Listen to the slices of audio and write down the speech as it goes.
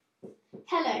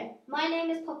Hello, my name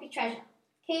is Poppy Treasure.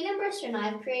 Caitlin Brister and I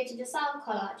have created a sound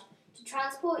collage to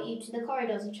transport you to the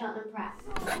corridors of Cheltenham Prep.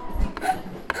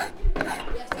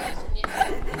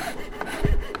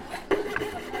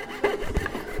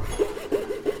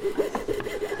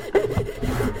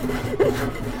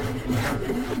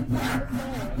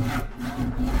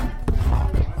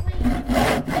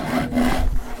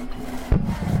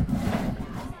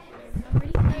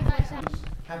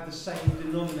 Have the same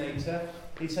denominator.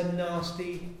 It's a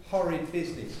nasty, horrid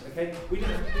business, okay? We don't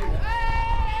have to do that.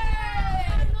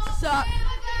 Suck.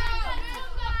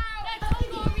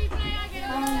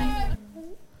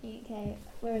 Okay,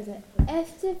 where is it?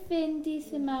 Este fin de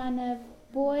semana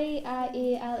voy a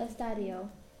ir al estadio.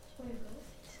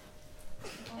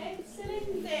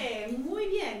 Excelente. Muy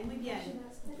bien, muy bien.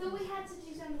 I thought we had to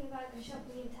do something about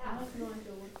shopping in town.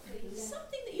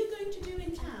 Something that you're going to do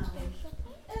in town.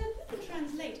 We can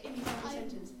translate in one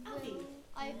sentence. Abby.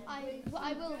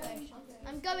 I will go shopping.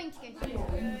 I'm going to go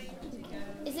shopping.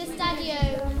 Is this stadio?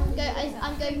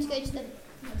 I'm going to go to the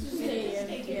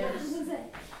Stadium.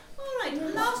 All right.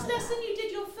 Last lesson you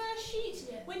did your first sheet.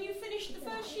 When you finish the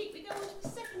first sheet, we go on to the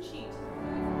second sheet.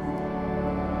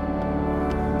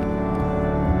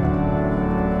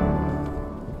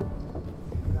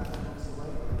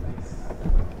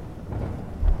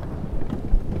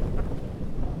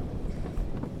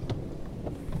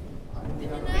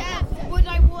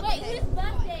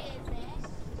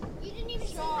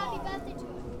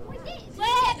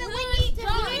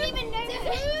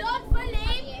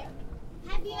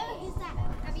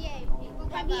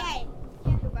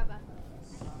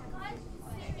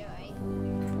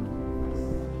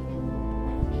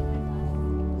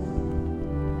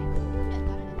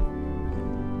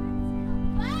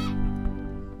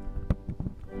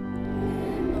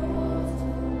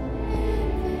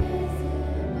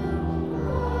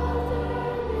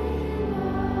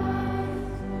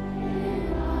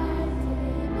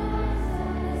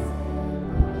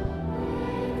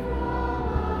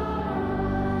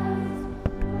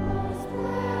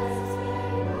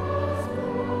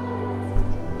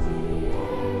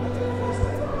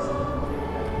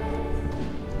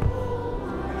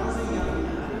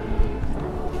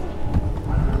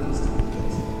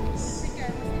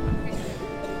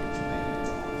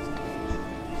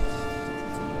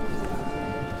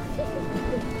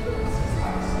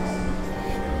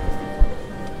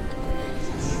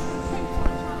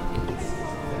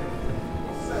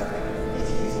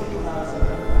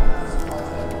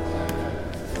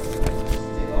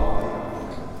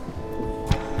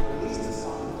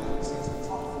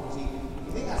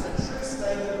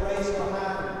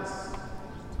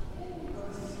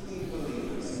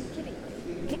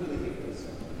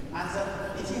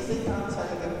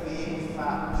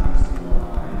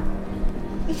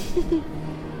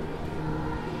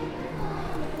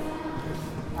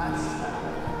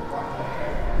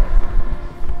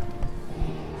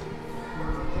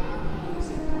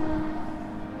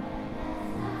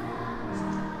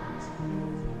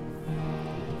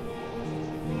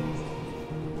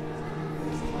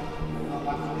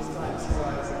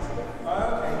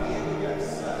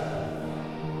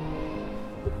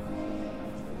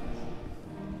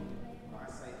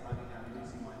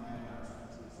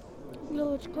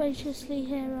 Lord, graciously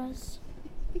hear us.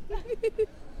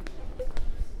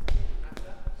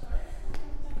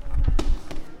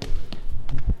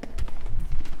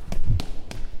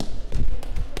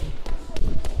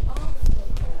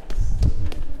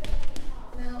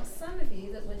 Now, some of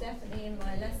you that were definitely in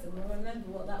my lesson will remember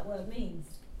what that word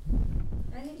means.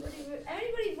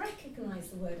 Anybody recognise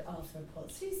the word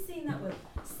arthropods? Who's seen that word?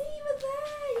 See, you were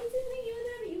there! You didn't think you were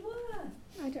there, but you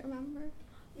were. I don't remember.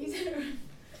 You didn't remember.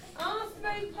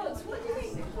 Arthropods, what do you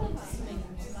think pods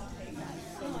means?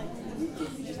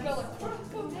 Is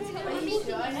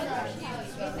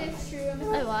this true?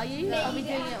 Oh, are you? Are we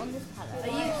doing it on this palette? Are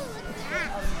you?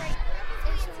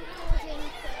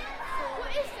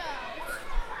 What is that?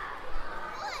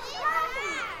 Oh my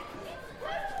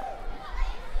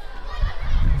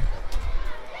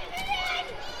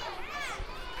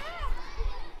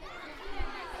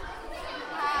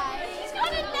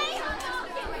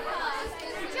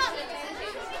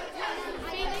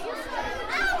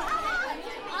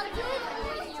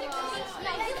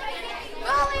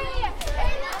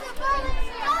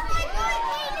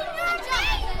God!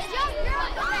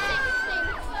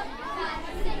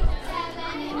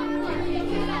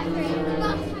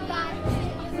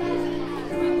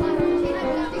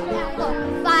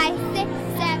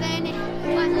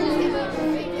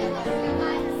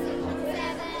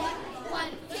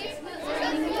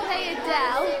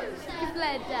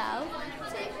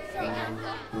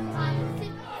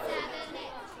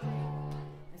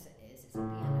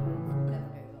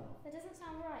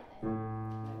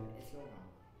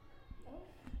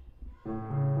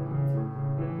 Bye.